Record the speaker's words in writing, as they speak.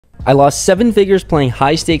I lost 7 figures playing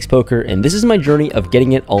high stakes poker, and this is my journey of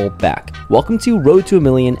getting it all back. Welcome to Road to a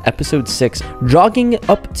Million, episode 6. Jogging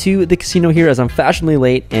up to the casino here as I'm fashionably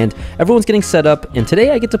late and everyone's getting set up, and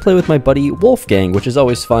today I get to play with my buddy Wolfgang, which is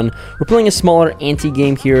always fun. We're playing a smaller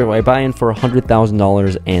ante-game here where I buy in for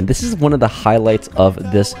 $100,000, and this is one of the highlights of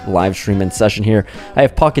this live stream and session here. I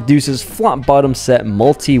have pocket deuces, flop bottom set,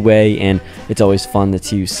 multi-way, and it's always fun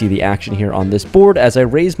to see the action here on this board as I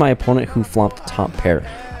raise my opponent who flopped top pair.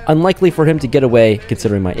 Unlikely for him to get away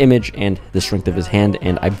considering my image and the strength of his hand,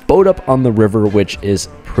 and I boat up on the river, which is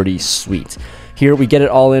pretty sweet. Here we get it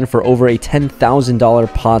all in for over a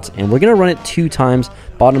 $10,000 pot, and we're going to run it 2 times,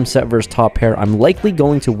 bottom set versus top pair. I'm likely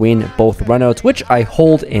going to win both runouts, which I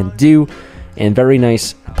hold and do, and very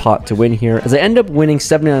nice pot to win here as I end up winning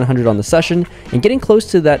 $7,900 on the session and getting close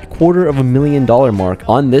to that $250,000 mark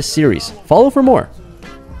on this series. Follow for more.